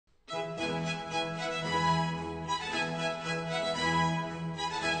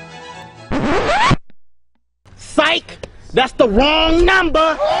That's the wrong number.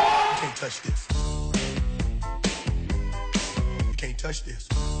 You can't touch this. You can't touch this.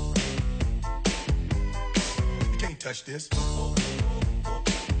 You can't touch this. You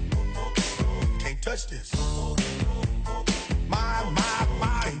can't touch this.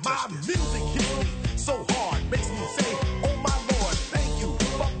 My music hits me so hard, makes me say, oh my Lord, thank you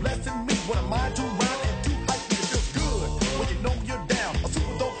for blessing me. What am I to rhyme and too hype me? It feels good when you know you're down. A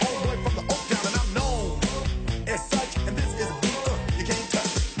super dope homeboy from the Oak Town, and I'm known as such. And this is a beat you can't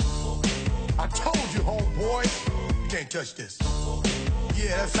touch. I told you, homeboy, you can't touch this.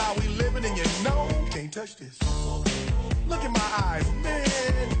 Yeah, that's how we living, and you know you can't touch this. Look in my eyes,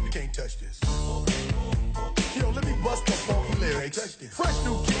 man, you can't touch this. Yo, let me bust the funky lyrics. Fresh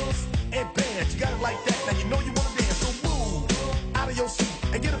new kicks and bands, you got it like that. Now you know you wanna dance, so move out of your seat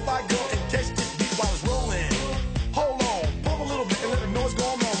and get a fire girl and catch this beat while it's rolling. Hold on, pump a little bit and let them know what's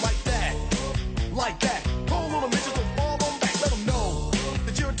going on like that, like that. Hold on a minute, just fall on back, let them know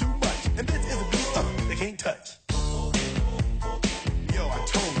that you're too much. And this is a beat they can't touch. Yo, I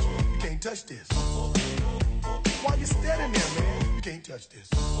told you, you can't touch this. Why you standing there, man? You can't touch this.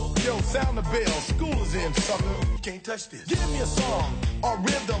 Yo, sound the bell. School is in, sucker. You can't touch this. Give me a song or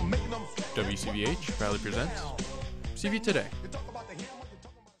rhythm, making them. WCVH proudly presents CV Today.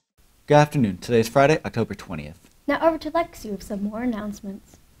 Good afternoon. Today is Friday, October 20th. Now over to Lexi with some more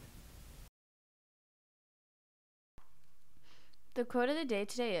announcements. The quote of the day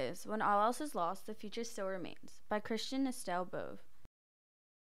today is, "When all else is lost, the future still remains," by Christian Estelle Bove.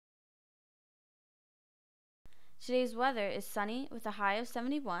 Today's weather is sunny with a high of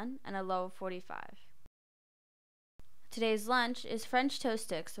 71 and a low of 45. Today's lunch is French toast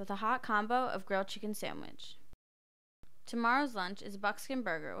sticks with a hot combo of grilled chicken sandwich. Tomorrow's lunch is buckskin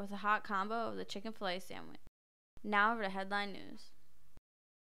burger with a hot combo of the chicken filet sandwich. Now over to headline news.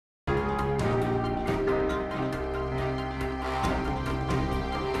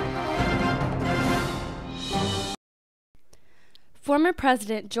 Former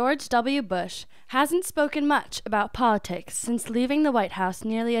President George W. Bush hasn't spoken much about politics since leaving the White House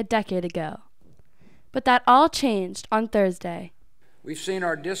nearly a decade ago. But that all changed on Thursday. We've seen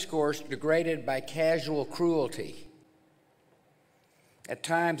our discourse degraded by casual cruelty. At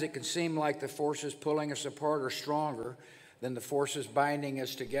times it can seem like the forces pulling us apart are stronger than the forces binding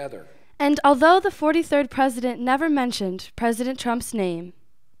us together. And although the 43rd president never mentioned President Trump's name,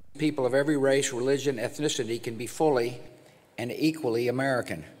 people of every race, religion, ethnicity can be fully and equally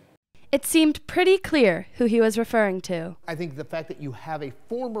American. It seemed pretty clear who he was referring to. I think the fact that you have a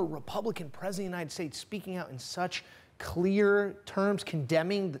former Republican president of the United States speaking out in such clear terms,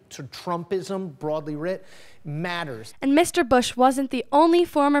 condemning Trumpism, broadly writ, matters. And Mr. Bush wasn't the only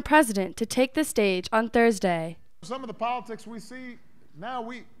former president to take the stage on Thursday. Some of the politics we see now,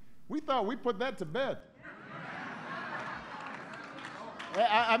 we thought we put that to bed.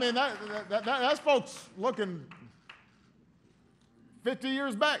 I mean, that's folks looking 50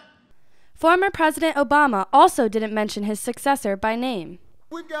 years back. Former President Obama also didn't mention his successor by name.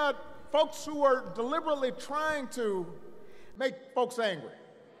 We've got folks who are deliberately trying to make folks angry,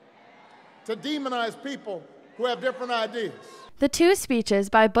 to demonize people who have different ideas. The two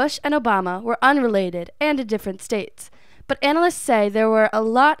speeches by Bush and Obama were unrelated and in different states, but analysts say there were a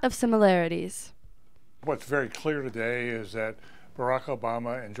lot of similarities. What's very clear today is that Barack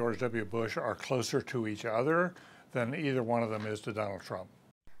Obama and George W. Bush are closer to each other than either one of them is to Donald Trump.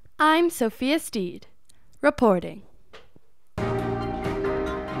 I'm Sophia Steed, reporting.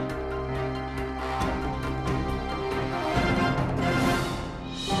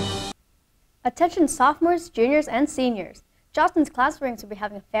 Attention sophomores, juniors, and seniors. Johnston's Class Rings will be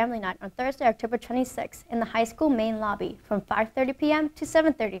having a family night on Thursday, October 26th in the high school main lobby from 5:30 p.m. to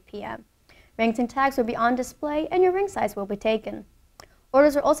 7:30 p.m. Rings and tags will be on display and your ring size will be taken.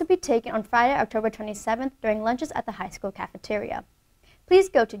 Orders will also be taken on Friday, October 27th during lunches at the high school cafeteria. Please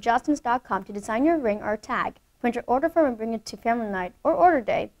go to Johnston's.com to design your ring or tag, print your order form and bring it to family night or order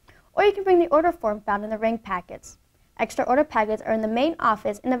day, or you can bring the order form found in the ring packets. Extra order packets are in the main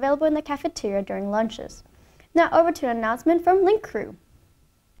office and available in the cafeteria during lunches. Now over to an announcement from Link Crew.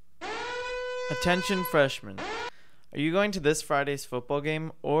 Attention freshmen. Are you going to this Friday's football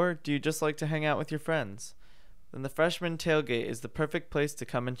game, or do you just like to hang out with your friends? Then the freshman tailgate is the perfect place to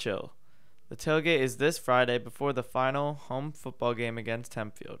come and chill. The tailgate is this Friday before the final home football game against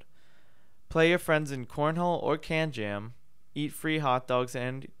Hempfield. Play your friends in cornhole or can jam, eat free hot dogs,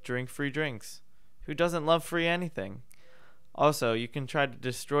 and drink free drinks. Who doesn't love free anything? Also, you can try to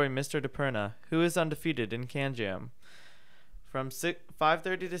destroy Mr. DePerna, who is undefeated in can jam. From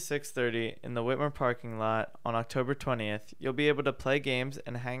 5:30 to 6:30 in the Whitmer parking lot on October 20th, you'll be able to play games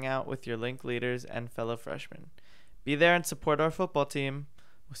and hang out with your Link leaders and fellow freshmen. Be there and support our football team.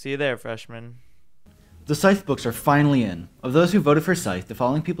 We'll see you there, freshmen. The Scythe books are finally in. Of those who voted for Scythe, the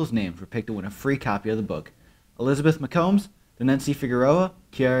following people's names were picked to win a free copy of the book: Elizabeth McCombs, Nancy Figueroa,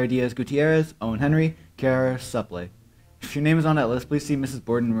 Kiara Diaz Gutierrez, Owen Henry, Kiara Supple. If your name is on that list, please see Mrs.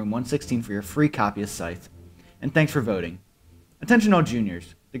 Borden in room 116 for your free copy of Scythe. And thanks for voting. Attention all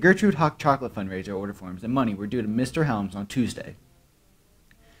juniors. The Gertrude Hawk Chocolate Fundraiser order forms and money were due to Mr. Helms on Tuesday.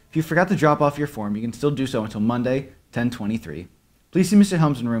 If you forgot to drop off your form, you can still do so until Monday, 10/23. Please see Mr.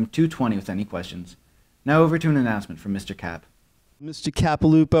 Helms in room 220 with any questions. Now over to an announcement from Mr. Cap. Mr.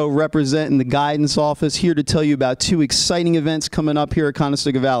 Capilupo representing the guidance office, here to tell you about two exciting events coming up here at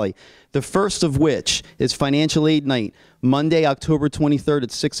Conestoga Valley. The first of which is Financial Aid Night, Monday, October 23rd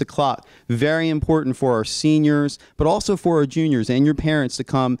at 6 o'clock. Very important for our seniors, but also for our juniors and your parents to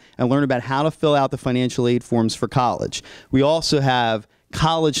come and learn about how to fill out the financial aid forms for college. We also have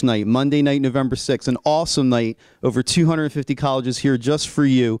College Night, Monday night, November 6th, an awesome night. Over 250 colleges here just for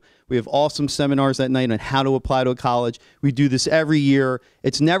you. We have awesome seminars that night on how to apply to a college. We do this every year.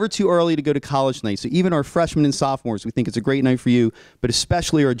 It's never too early to go to college night. So even our freshmen and sophomores, we think it's a great night for you, but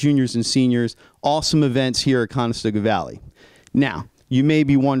especially our juniors and seniors. Awesome events here at Conestoga Valley. Now, you may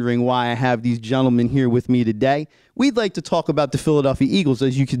be wondering why I have these gentlemen here with me today. We'd like to talk about the Philadelphia Eagles.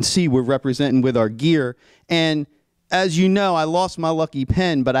 As you can see, we're representing with our gear. And as you know, I lost my lucky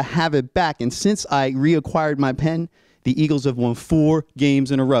pen, but I have it back. And since I reacquired my pen, the Eagles have won 4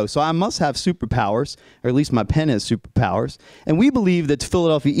 games in a row. So I must have superpowers, or at least my pen has superpowers. And we believe that the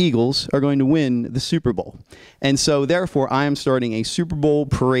Philadelphia Eagles are going to win the Super Bowl. And so therefore, I am starting a Super Bowl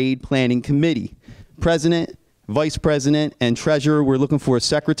parade planning committee. President, vice president, and treasurer. We're looking for a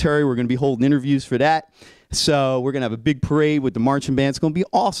secretary. We're going to be holding interviews for that. So we're going to have a big parade with the marching band. It's going to be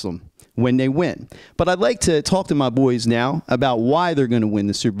awesome when they win. But I'd like to talk to my boys now about why they're going to win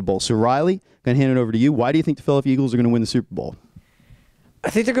the Super Bowl. So Riley, I'm going to hand it over to you. Why do you think the Philadelphia Eagles are going to win the Super Bowl? I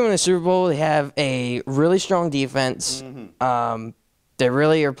think they're going to win the Super Bowl. They have a really strong defense. They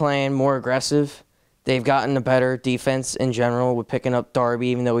really are playing more aggressive. They've gotten a better defense in general with picking up Darby,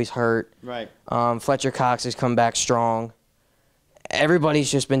 even though he's hurt. Right. Fletcher Cox has come back strong. Everybody's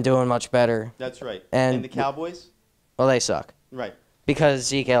just been doing much better. That's right. And the Cowboys? Well, they suck. Right. Because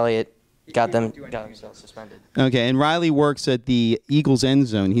Zeke Elliott got himself suspended. Okay, and Riley works at the Eagles end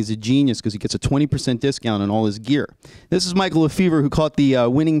zone. He's a genius because he gets a 20% discount on all his gear. This is Michael Lefevre, who caught the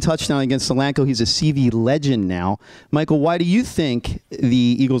winning touchdown against Solanco. He's a CV legend now. Michael, why do you think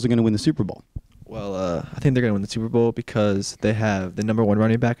the Eagles are going to win the Super Bowl? Well, I think they're going to win the Super Bowl because they have the #1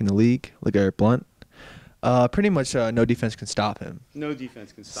 running back in the league, LeGarrette Blount. Pretty much no defense can stop him. No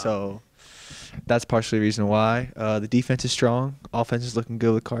defense can stop him. So that's partially the reason why. The defense is strong. Offense is looking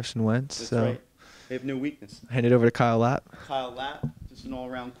good with Carson Wentz. That's so right. They have no weakness. Hand it over to Kyle Lapp. Kyle Lapp, just an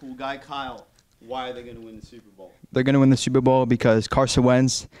all-around cool guy. Kyle, why are they going to win the Super Bowl? They're going to win the Super Bowl because Carson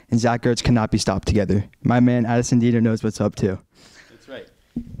Wentz and Zach Ertz cannot be stopped together. My man Addison Dieter knows what's up too. That's right.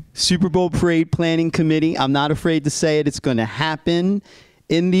 Super Bowl parade planning committee. I'm not afraid to say it. It's going to happen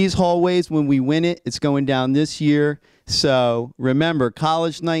in these hallways. When we win it, it's going down this year. So remember,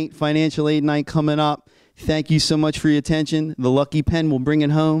 college night, financial aid night coming up. Thank you so much for your attention. The lucky pen will bring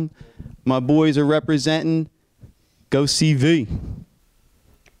it home. My boys are representing. Go CV.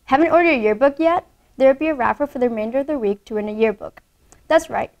 Haven't ordered a yearbook yet? There will be a raffle for the remainder of the week to win a yearbook. That's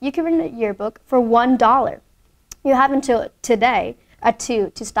right, you can win a yearbook for $1. You have until today at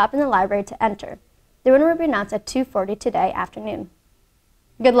 2 to stop in the library to enter. The winner will be announced at 2:40 today afternoon.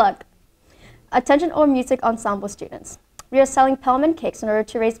 Good luck. Attention all music ensemble students. We are selling Pellman cakes in order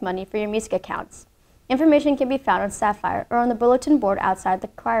to raise money for your music accounts. Information can be found on Sapphire or on the bulletin board outside the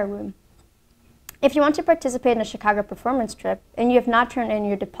choir room. If you want to participate in a Chicago performance trip and you have not turned in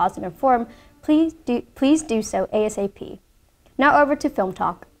your deposit and form, please do so ASAP. Now over to Film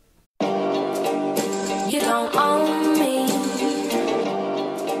Talk. You don't own me.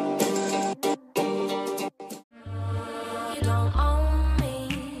 You don't own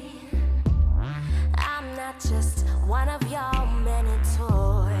me. I'm not just one of your many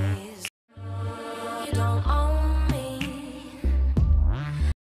toys. You don't own me.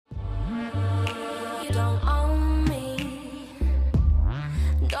 You don't own me.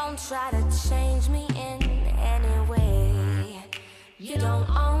 Don't try to change me in any way. You don't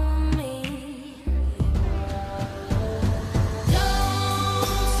own me.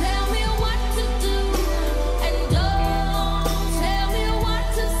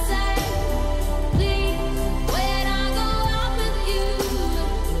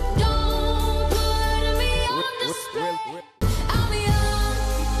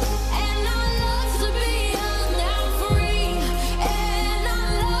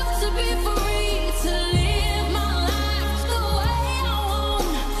 To live my life.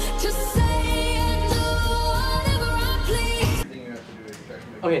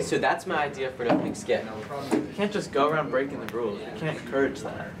 Okay, so that's my idea for an opening skit. You can't just go around breaking the rules. You can't encourage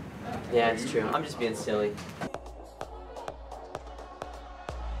that. Yeah, it's true. I'm just being silly.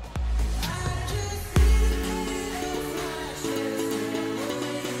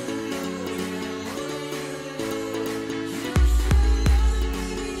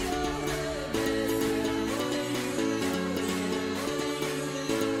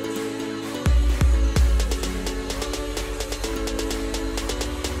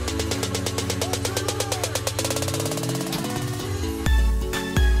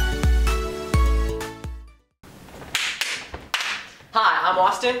 Hi, I'm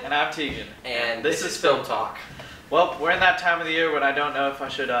Austin. And I'm Tegan. And this is Film Talk. Well, we're in that time of the year when I don't know if I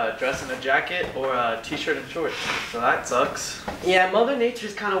should dress in a jacket or a t-shirt and shorts. So that sucks. Yeah, Mother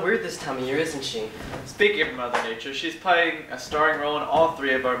Nature's kind of weird this time of year, isn't she? Speaking of Mother Nature, she's playing a starring role in all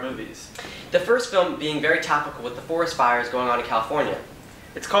 3 of our movies. The first film being very topical with the forest fires going on in California.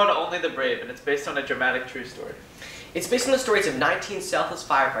 It's called Only the Brave, and it's based on a dramatic true story. It's based on the stories of 19 selfless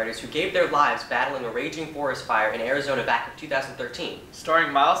firefighters who gave their lives battling a raging forest fire in Arizona back in 2013.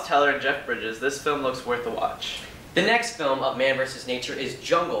 Starring Miles Teller and Jeff Bridges, this film looks worth a watch. The next film of Man vs. Nature is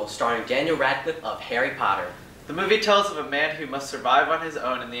Jungle, starring Daniel Radcliffe of Harry Potter. The movie tells of a man who must survive on his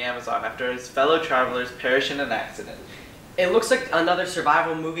own in the Amazon after his fellow travelers perish in an accident. It looks like another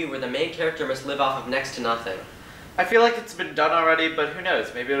survival movie where the main character must live off of next to nothing. I feel like it's been done already, but who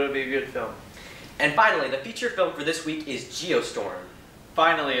knows, maybe it'll be a good film. And finally, the feature film for this week is Geostorm.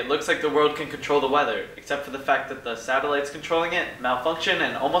 Finally, it looks like the world can control the weather, except for the fact that the satellites controlling it malfunction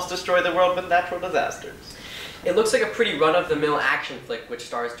and almost destroy the world with natural disasters. It looks like a pretty run-of-the-mill action flick which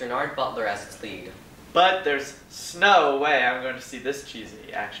stars Gerard Butler as its lead. But there's no way I'm going to see this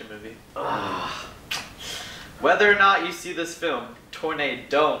cheesy action movie. Whether or not you see this film, Tornado,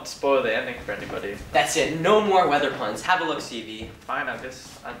 don't spoil the ending for anybody. That's it, no more weather puns. Have a look, CV. Fine, I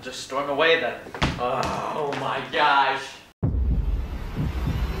guess I'll just storm away then. Oh my gosh.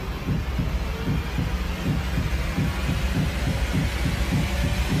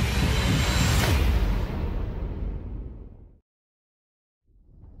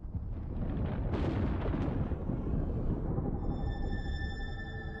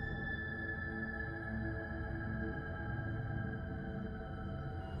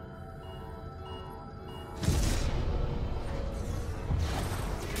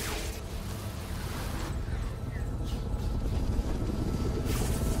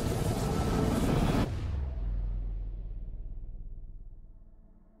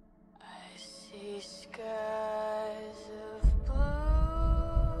 Skies of blue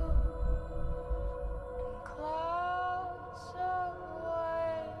and clouds of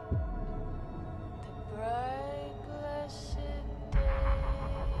white, the bright blessed day,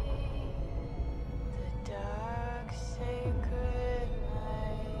 the dark sacred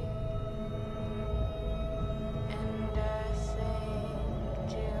night, and I think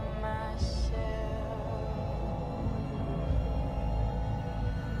to myself,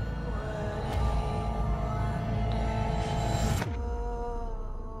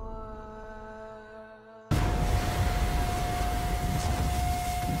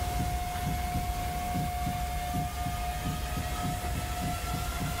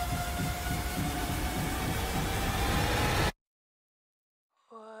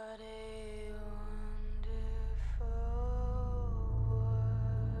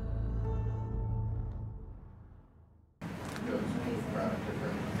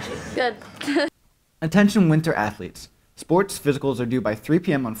 Good. Attention winter athletes. Sports physicals are due by 3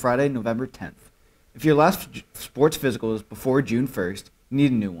 p.m. on Friday, November 10th. If your last sports physical is before June 1st, you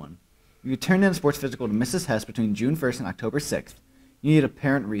need a new one. If you turn in a sports physical to Mrs. Hess between June 1st and October 6th, you need a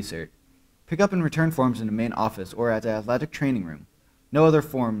parent recert. Pick up and return forms in the main office or at the athletic training room. No other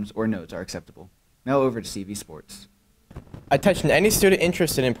forms or notes are acceptable. Now over to CV Sports. Attention any student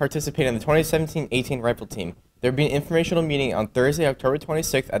interested in participating in the 2017-18 rifle team. There will be an informational meeting on Thursday, October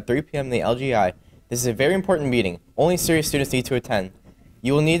 26th at 3 p.m. in the LGI. This is a very important meeting. Only serious students need to attend.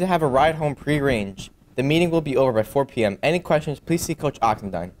 You will need to have a ride home pre-arranged. The meeting will be over by 4 p.m. Any questions, please see Coach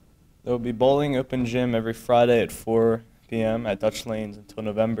Oxendine. There will be bowling open gym every Friday at 4 p.m. at Dutch Lanes until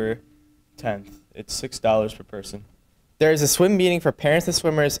November 10th. It's $6 per person. There is a swim meeting for parents and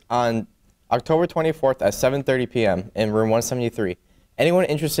swimmers on October 24th at 7:30 p.m. in room 173. Anyone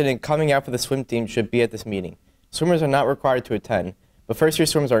interested in coming out for the swim team should be at this meeting. Swimmers are not required to attend, but first-year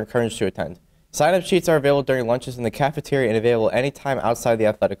swimmers are encouraged to attend. Sign-up sheets are available during lunches in the cafeteria and available anytime outside the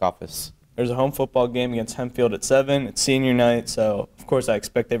athletic office. There's a home football game against Hempfield at 7. It's senior night, so of course I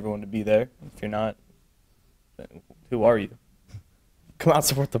expect everyone to be there. If you're not, then who are you? Come out,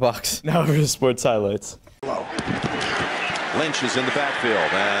 support the Bucks. Now for the sports highlights. Lynch is in the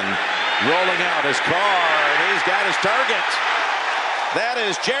backfield and rolling out his Carr, and he's got his target. That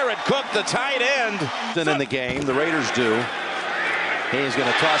is Jared Cook, the tight end. In the game, the Raiders do. He's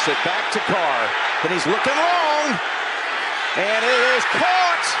going to toss it back to Carr, and he's looking long, and it is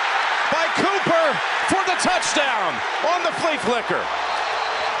caught by Cooper for the touchdown on the flea flicker.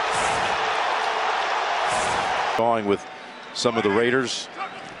 Going with some of the Raiders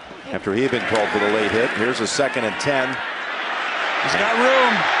after he had been called for the late hit. Here's a 2nd and 10. He's got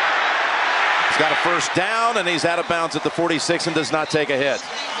room. He's got a first down, and he's out of bounds at the 46 and does not take a hit.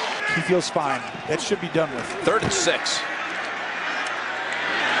 He feels fine. That should be done with. 3rd and 6.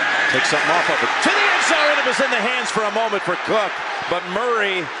 Take something off of it. To the end zone. It was in the hands for a moment for Cook, but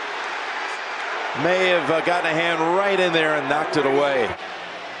Murray may have gotten a hand right in there and knocked it away.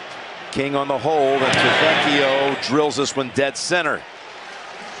 King on the hold, and Tavecchio drills this one dead center.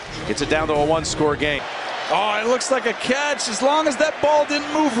 Gets it down to a 1-score game. Oh, it looks like a catch as long as that ball didn't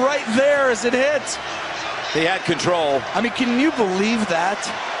move right there as it hit. He had control. I mean, can you believe that?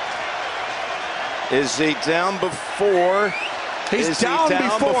 Is he down before? He's down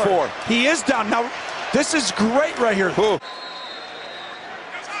before. He is down. Now, this is great right here. Ooh.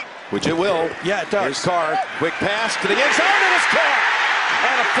 Which it will. Yeah, it does. Here's Carr. Quick pass to the end zone, and it's caught.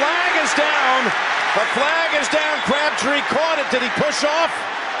 And a flag is down. A flag is down. Crabtree caught it. Did he push off?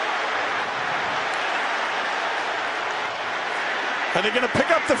 Are they going to pick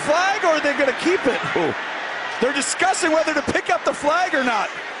up the flag or are they going to keep it? Ooh. They're discussing whether to pick up the flag or not.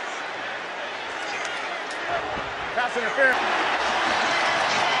 Pass interference.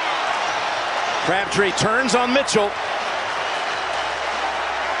 Crabtree turns on Mitchell.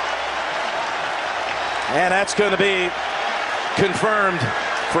 And that's going to be confirmed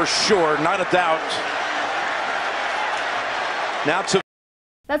for sure, not a doubt. Now to...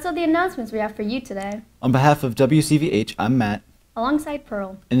 That's all the announcements we have for you today. On behalf of WCVH, I'm Matt. Alongside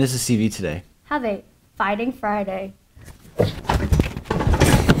Pearl. And this is CV Today. Have a Fighting Friday.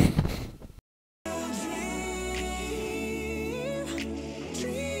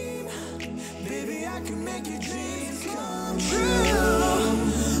 Baby, I can make your dreams come true.